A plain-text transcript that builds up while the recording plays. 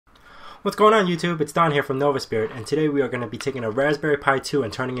What's going on YouTube? It's Don here from Novaspirit, and today we are going to be taking a Raspberry Pi 2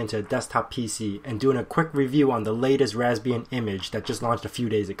 and turning it into a desktop PC and doing a quick review on the latest Raspbian image that just launched a few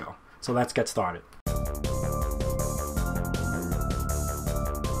days ago. So let's get started.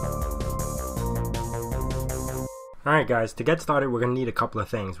 Alright guys, to get started we're going to need a couple of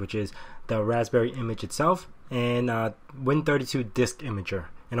things, which is the Raspberry image itself and Win32 disk imager.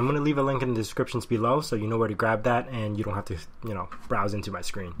 And I'm going to leave a link in the descriptions below so you know where to grab that and you don't have to, browse into my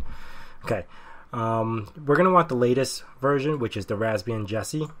screen. Okay, we're going to want the latest version, which is the Raspbian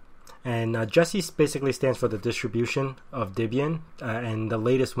Jessie. And Jessie basically stands for the distribution of Debian, and the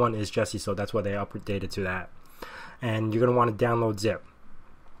latest one is Jessie, so that's why they updated to that. And you're going to want to download zip.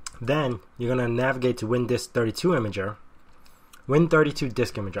 Then you're going to navigate to Win32 imager, Win32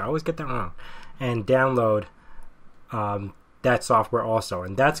 disk imager, I always get that wrong, and download that software also.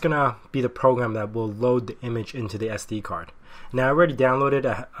 And that's going to be the program that will load the image into the SD card. Now I already downloaded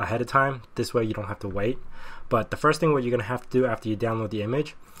ahead of time, this way you don't have to wait. But the first thing what you're going to have to do after you download the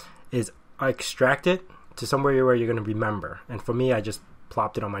image is extract it to somewhere where you're going to remember. And for me, I just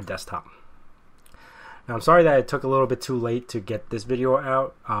plopped it on my desktop. Now I'm sorry that it took a little bit too late to get this video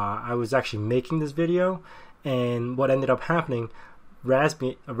out. I was actually making this video, and what ended up happening,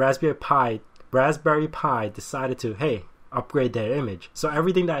 Raspberry Pi decided to, hey, upgrade their image. So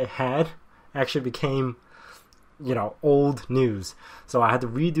everything that I had actually became old news. So I had to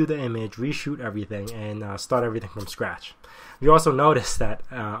redo the image, reshoot everything, and start everything from scratch. You also notice that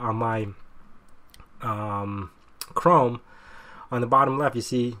on my Chrome, on the bottom left, you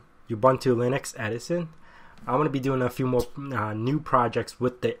see Ubuntu Linux Edison. I'm going to be doing a few more new projects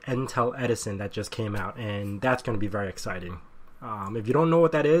with the Intel Edison that just came out, and that's going to be very exciting. If you don't know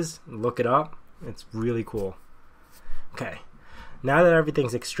what that is, look it up. It's really cool. Okay, now that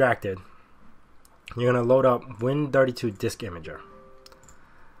everything's extracted, you're going to load up Win32 disk imager.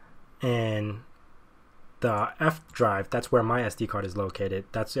 And the F drive, that's where my SD card is located.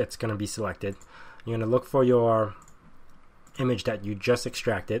 It's going to be selected. You're going to look for your image that you just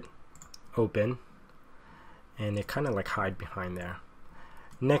extracted, open, and they kind of like hide behind there.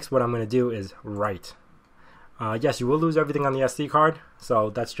 Next, what I'm going to do is write. Yes, you will lose everything on the SD card, so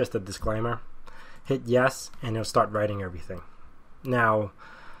that's just a disclaimer. Hit yes, and it'll start writing everything. Now,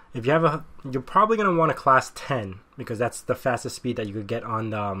 if you have you're probably going to want a class 10 because that's the fastest speed that you could get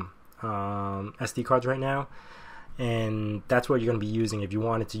on the SD cards right now, and that's what you're going to be using if you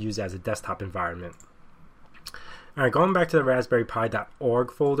wanted to use it as a desktop environment. Alright, going back to the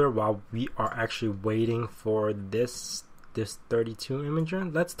raspberrypi.org folder while we are actually waiting for this 32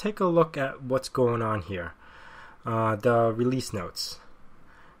 imager, let's take a look at what's going on here. The release notes.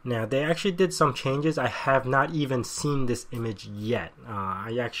 Now, they actually did some changes. I have not even seen this image yet.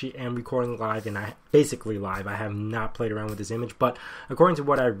 I actually am recording live, and basically live. I have not played around with this image, but according to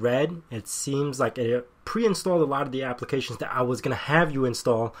what I read, it seems like it pre-installed a lot of the applications that I was going to have you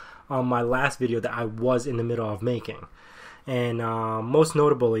install on my last video that I was in the middle of making. And most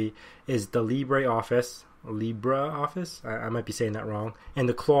notably is the LibreOffice, I might be saying that wrong, and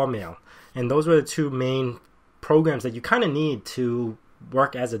the Clawmail. And those were the two main programs that you kind of need to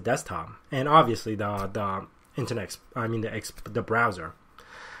work as a desktop, and obviously the browser.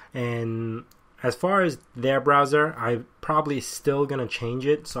 And as far as their browser, I'm probably still gonna change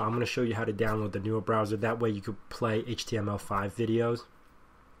it, so I'm gonna show you how to download the newer browser. That way you could play HTML5 videos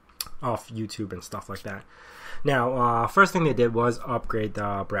off YouTube and stuff like that. Now, first thing they did was upgrade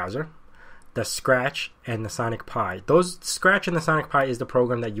the browser. The Scratch and the Sonic Pi. Those Scratch and the Sonic Pi is the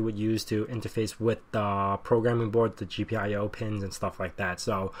program that you would use to interface with the programming board, the Gpio pins and stuff like that.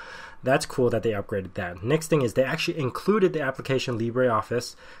 So that's cool that they upgraded that. Next thing is they actually included the application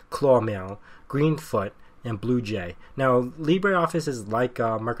LibreOffice, Clawmail, Greenfoot, and BlueJ. Now LibreOffice is like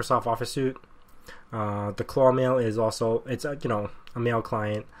Microsoft Office Suite. The Clawmail is also, it's a mail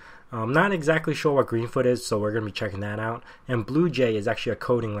client. I'm not exactly sure what Greenfoot is, so we're going to be checking that out. And BlueJ is actually a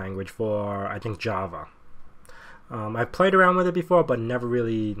coding language for, I think, Java. I've played around with it before, but never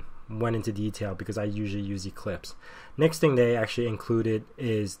really went into detail because I usually use Eclipse. Next thing they actually included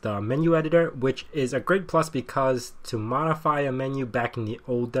is the menu editor, which is a great plus because to modify a menu back in the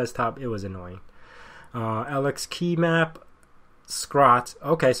old desktop, it was annoying. LX key map, Scrot.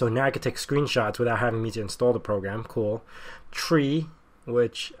 Okay, so now I can take screenshots without having me to install the program. Cool. Tree,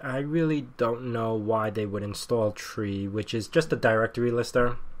 which I really don't know why they would install Tree, which is just a directory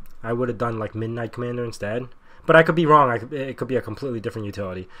lister. I would have done like Midnight Commander instead, but I could be wrong. It could be a completely different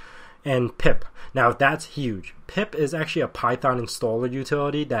utility. And pip. Now that's huge. Pip is actually a Python installer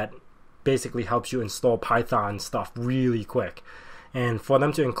utility that basically helps you install Python stuff really quick. And for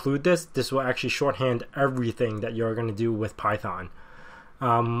them to include this will actually shorthand everything that you're going to do with Python.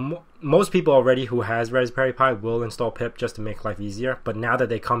 Most people already who has Raspberry Pi will install pip just to make life easier, but now that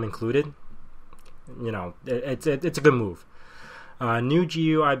they come included, you know, it's a good move. New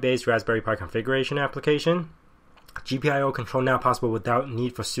GUI based Raspberry Pi configuration application. Gpio Control now possible without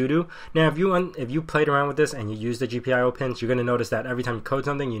need for sudo. Now, if you played around with this and you use the Gpio pins, you're going to notice that every time you code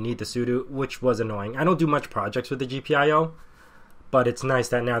something, you need the sudo, which was annoying. I don't do much projects with the Gpio, but it's nice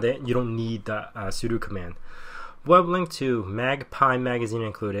that now that you don't need the sudo command. Web link to Magpie magazine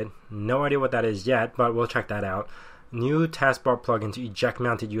included. No idea what that is yet, but we'll check that out. New taskbar plugin to eject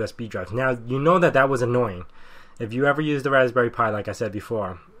mounted USB drives. Now, you know that was annoying. If you ever use the Raspberry Pi, like I said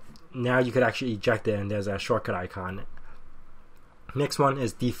before, now you could actually eject it and there's a shortcut icon. Next one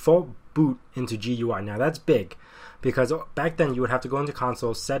is default boot into GUI. Now that's big because back then you would have to go into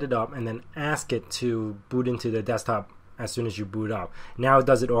console, set it up, and then ask it to boot into the desktop as soon as you boot up. Now it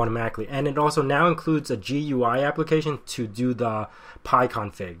does it automatically, and it also now includes a GUI application to do the Pi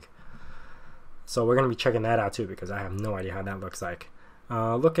config. So we're going to be checking that out too because I have no idea how that looks like.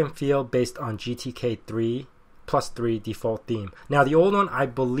 Look and feel based on GTK3 plus 3 default theme. Now the old one, I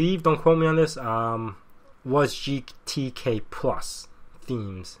believe, don't quote me on this, was GTK plus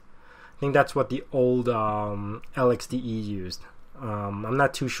themes. I think that's what the old LXDE used. I'm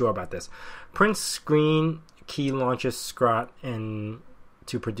not too sure about this. Print screen key launches Scrot and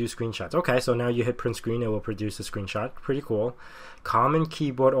to produce screenshots. Okay, so now you hit print screen, it will produce a screenshot. Pretty cool. Common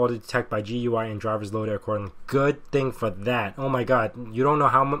keyboard auto detect by GUI and drivers loaded accordingly. Good thing for that. Oh my god, you don't know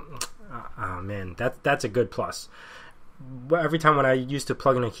how much. Oh man, that's a good plus. Every time when I used to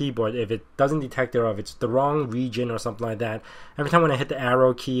plug in a keyboard, if it doesn't detect it or if it's the wrong region or something like that, every time when I hit the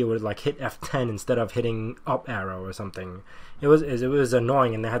arrow key, it would like hit F10 instead of hitting up arrow or something. It was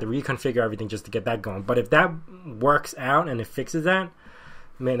annoying, and they had to reconfigure everything just to get that going. But if that works out and it fixes that,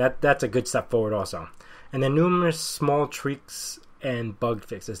 man, that's a good step forward also. And then numerous small tweaks and bug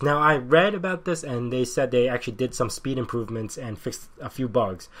fixes. Now I read about this and they said they actually did some speed improvements and fixed a few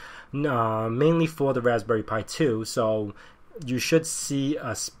bugs, mainly for the Raspberry Pi 2. So you should see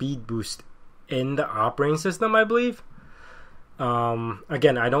a speed boost in the operating system, I believe.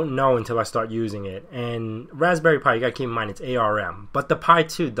 Again, I don't know until I start using it. And Raspberry Pi, you gotta keep in mind it's ARM, but the Pi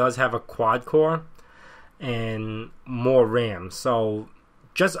 2 does have a quad core and more RAM. So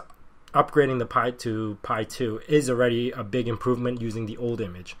just upgrading the Pi to Pi 2 is already a big improvement using the old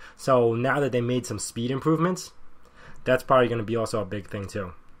image. So now that they made some speed improvements, that's probably going to be also a big thing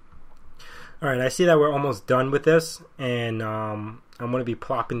too. Alright, I see that we're almost done with this, and I'm going to be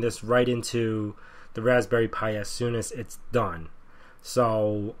plopping this right into the Raspberry Pi as soon as it's done.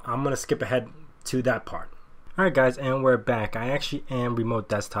 So I'm going to skip ahead to that part. Alright guys, and we're back. I actually am remote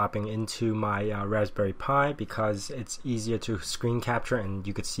desktoping into my Raspberry Pi because it's easier to screen capture and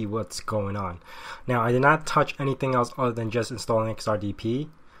you could see what's going on. Now, I did not touch anything else other than just installing XRDP.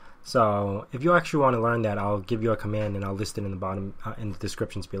 So if you actually want to learn that, I'll give you a command and I'll list it in the bottom in the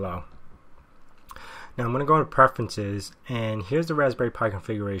descriptions below. Now I'm going to go to preferences, and here's the Raspberry Pi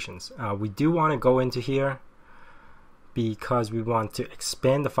configurations. We do want to go into here because we want to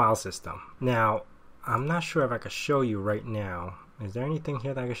expand the file system. Now, I'm not sure if I could show you right now. Is there anything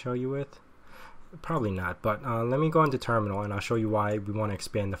here that I can show you with? Probably not, but let me go into terminal and I'll show you why we want to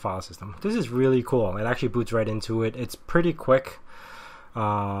expand the file system. This is really cool. It actually boots right into it. It's pretty quick.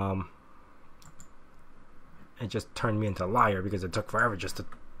 It just turned me into a liar because it took forever just to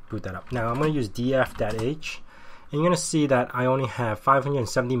boot that up. Now I'm going to use df.h, and you're going to see that I only have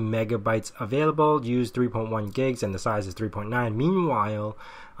 570 megabytes available, use 3.1 gigs, and the size is 3.9. Meanwhile,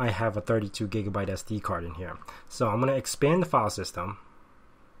 I have a 32 gigabyte SD card in here. So I'm going to expand the file system.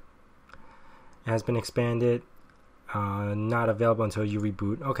 It has been expanded. Not available until you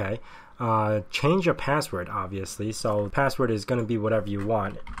reboot. Okay. Change your password, obviously. So password is going to be whatever you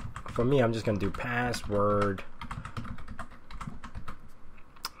want. For me, I'm just going to do password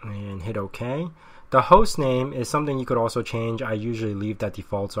and hit OK. The host name is something you could also change. I usually leave that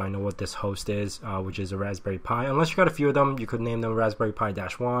default so I know what this host is, which is a Raspberry Pi. Unless you got a few of them, you could name them Raspberry Pi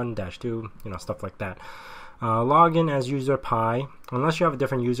 -1, -2, you know, stuff like that. Login as user Pi. Unless you have a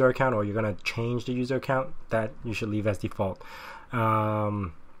different user account or you're going to change the user account, that you should leave as default.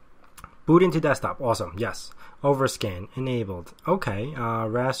 Boot into desktop. Awesome. Yes. Overscan. Enabled. Okay.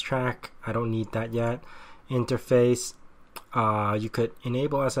 Rastrack. I don't need that yet. Interface. You could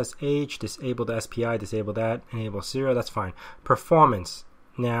enable SSH, disable the SPI, disable that, enable serial, that's fine. Performance.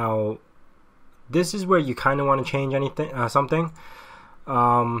 Now, this is where you kind of want to change anything, something.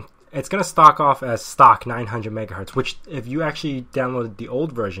 It's going to stock off as stock 900 megahertz, which if you actually downloaded the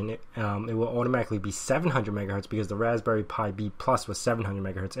old version, it will automatically be 700 megahertz because the Raspberry Pi B Plus was 700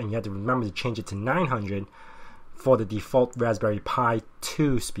 megahertz, and you have to remember to change it to 900 for the default Raspberry Pi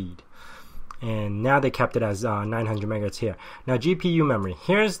 2 speed. And now they kept it as 900 megahertz here. Now GPU memory,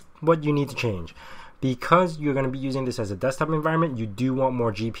 here's what you need to change. Because you're going to be using this as a desktop environment, you do want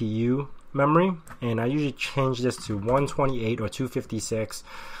more GPU memory, and I usually change this to 128 or 256,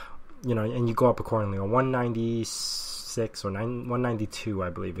 you know, and you go up accordingly, or 196 or 192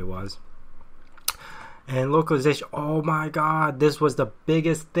 I believe it was. And localization, oh my god, this was the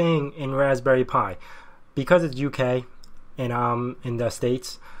biggest thing in Raspberry Pi. Because it's UK and I'm in the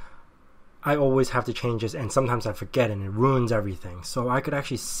States, I always have to change this, and sometimes I forget and it ruins everything. So I could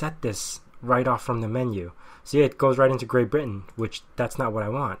actually set this right off from the menu. See, it goes right into Great Britain, which that's not what I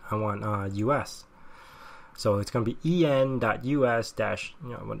want. I want US. So it's going to be en.us dash,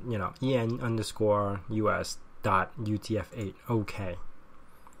 en_us.utf8. Okay.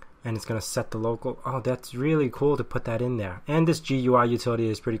 And it's going to set the local. Oh, that's really cool to put that in there. And this GUI utility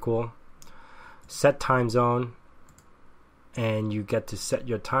is pretty cool. Set time zone. And you get to set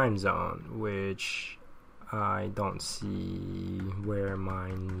your time zone, which I don't see where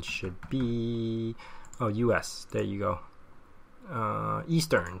mine should be. Oh, US. There you go.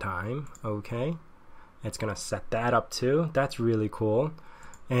 Eastern time. Okay. It's going to set that up too. That's really cool.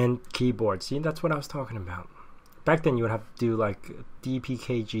 And keyboard. See, that's what I was talking about. Back then you would have to do like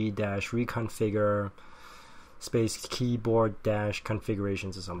dpkg-reconfigure space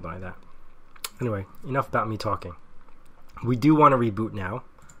keyboard-configurations or something like that. Anyway, enough about me talking. We do want to reboot now.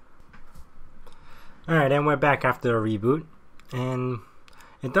 Alright, and we're back after a reboot. And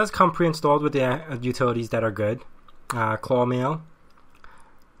it does come pre-installed with the utilities that are good. Claw Mail.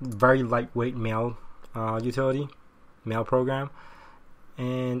 Very lightweight mail utility. Mail program.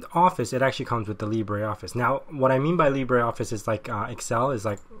 And Office, it actually comes with the LibreOffice. Now, what I mean by LibreOffice is like Excel is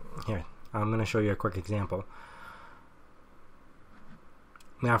like, here, I'm going to show you a quick example.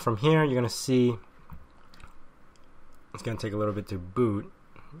 Now from here, you're going to see, it's going to take a little bit to boot,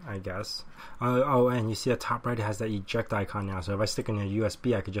 I guess. Oh, and you see at top right, it has that eject icon now. So if I stick in a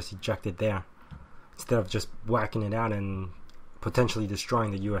USB, I could just eject it there, instead of just whacking it out and potentially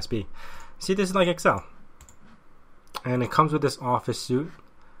destroying the USB. See, this is like Excel. And it comes with this Office suite,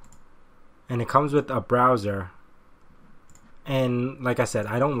 and it comes with a browser. And like I said,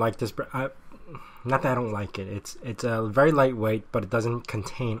 I don't like this. Not that I don't like it. It's a very lightweight, but it doesn't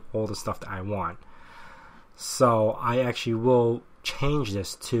contain all the stuff that I want. So I actually will change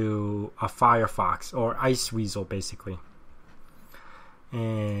this to a Firefox or Iceweasel, basically.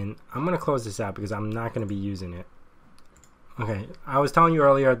 And I'm gonna close this out because I'm not gonna be using it. Okay, I was telling you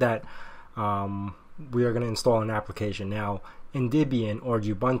earlier that we are going to install an application. Now, in Debian or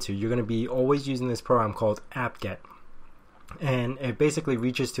Ubuntu, you're going to be always using this program called apt-get. And it basically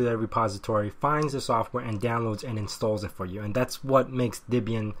reaches to the repository, finds the software, and downloads and installs it for you. And that's what makes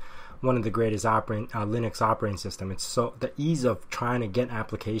Debian one of the greatest Linux operating system. It's so the ease of trying to get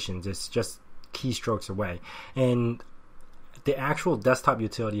applications is just keystrokes away. And the actual desktop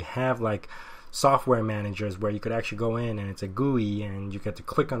utility have like software managers where you could actually go in and it's a GUI and you get to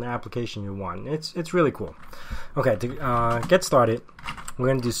click on the application you want. It's really cool. Okay, to get started, we're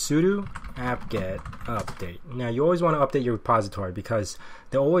going to do sudo apt-get update. Now you always want to update your repository because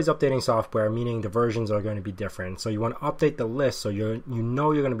they're always updating software, meaning the versions are going to be different. So you want to update the list so you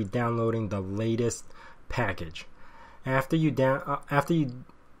know you're going to be downloading the latest package. After you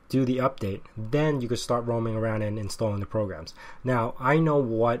do the update, then you can start roaming around and installing the programs. Now I know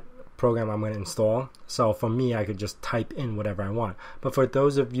what program I'm going to install, so for me I could just type in whatever I want. But for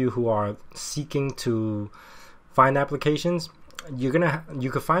those of you who are seeking to find applications, you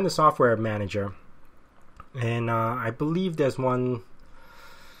could find the software manager, and I believe there's one.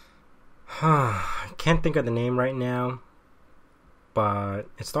 I can't think of the name right now, but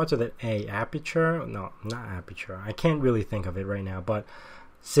it starts with an A. Aperture? No, not Aperture. I can't really think of it right now, but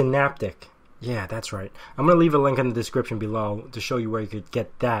Synaptic. Yeah, that's right. I'm going to leave a link in the description below to show you where you could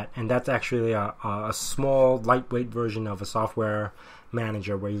get that. And that's actually a small, lightweight version of a software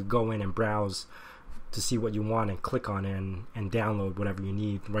manager where you go in and browse to see what you want and click on it and download whatever you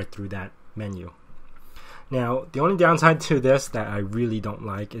need right through that menu. Now, the only downside to this that I really don't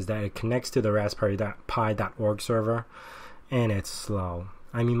like is that it connects to the raspberry.pi.org server, and it's slow.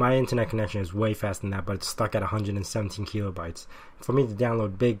 I mean, my internet connection is way faster than that, but it's stuck at 117 kilobytes. For me to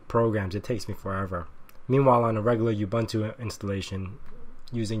download big programs, it takes me forever. Meanwhile, on a regular Ubuntu installation,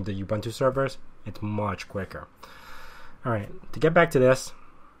 using the Ubuntu servers, it's much quicker. Alright, to get back to this,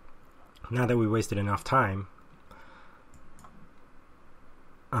 now that we wasted enough time,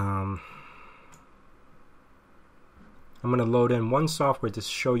 I'm going to load in one software to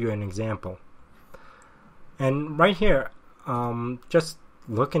show you an example. And right here, just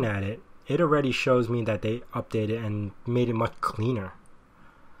looking at it, it already shows me that they updated and made it much cleaner.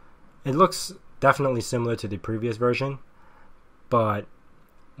 It looks definitely similar to the previous version, but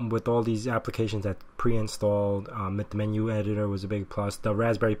with all these applications that pre-installed, the menu editor was a big plus. The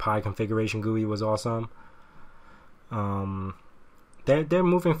Raspberry Pi configuration GUI was awesome. They're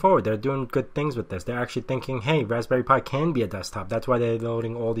moving forward. They're doing good things with this. They're actually thinking, hey, Raspberry Pi can be a desktop. That's why they're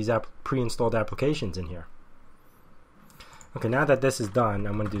loading all these pre-installed applications in here. Okay, now that this is done,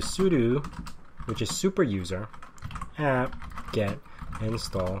 I'm going to do sudo, which is super user, app get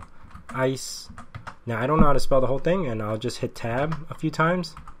install ice. Now, I don't know how to spell the whole thing, and I'll just hit tab a few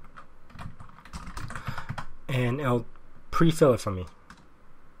times, and it'll pre-fill it for me.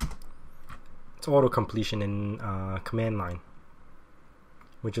 It's auto completion in command line,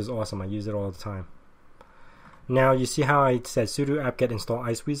 which is awesome. I use it all the time. Now, you see how I said sudo apt-get install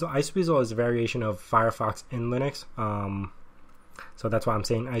iceweasel? Iceweasel is a variation of Firefox in Linux. So that's why I'm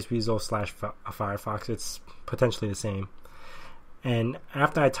saying iceweasel / Firefox. It's potentially the same. And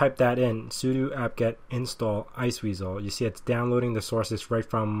after I type that in, sudo apt-get install iceweasel, you see it's downloading the sources right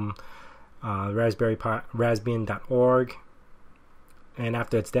from Raspbian.org. And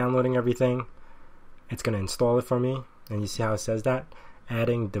after it's downloading everything, it's going to install it for me. And you see how it says that?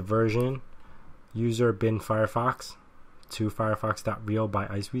 Adding the version user bin Firefox to firefox.real by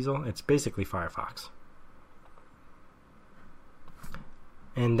iceweasel. It's basically Firefox.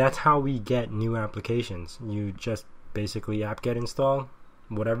 And that's how we get new applications. You just basically apt-get install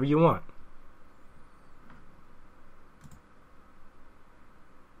whatever you want.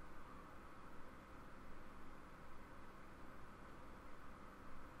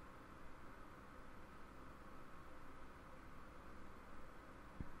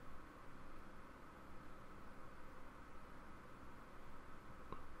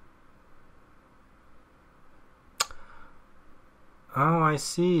 Oh, I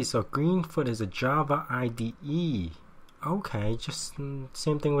see. So Greenfoot is a Java IDE. Okay, just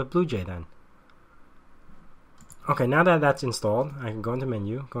same thing with BlueJ then. Okay, now that that's installed, I can go into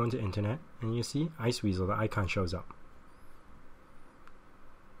menu, go into internet, and you see iceweasel, the icon shows up.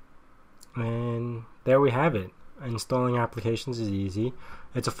 And there we have it. Installing applications is easy.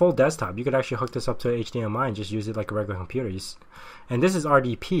 It's a full desktop. You could actually hook this up to HDMI and just use it like a regular computer. And this is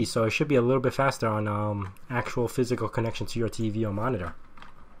RDP, so it should be a little bit faster on actual physical connection to your TV or monitor.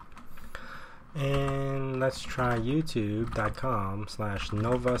 And let's try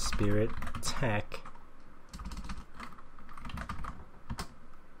youtube.com/NovaspiritTech.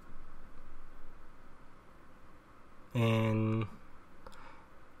 And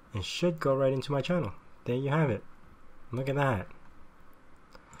it should go right into my channel. There you have it. Look at that.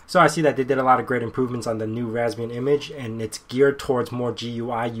 So I see that they did a lot of great improvements on the new Raspbian image, and it's geared towards more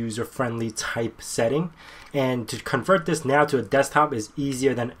GUI user-friendly type setting. And to convert this now to a desktop is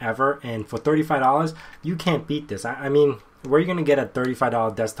easier than ever. And for $35, you can't beat this. I mean, where are you going to get a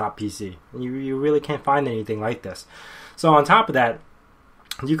 $35 desktop PC? You really can't find anything like this. So on top of that,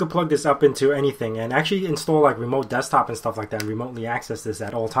 you could plug this up into anything and actually install like remote desktop and stuff like that and remotely access this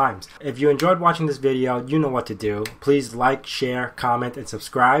at all times. If you enjoyed watching this video, you know what to do. Please like, share, comment, and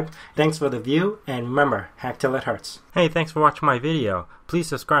subscribe. Thanks for the view, and remember, hack till it hurts. Hey, thanks for watching my video. Please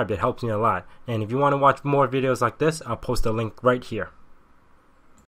subscribe, it helps me a lot. And if you want to watch more videos like this, I'll post a link right here.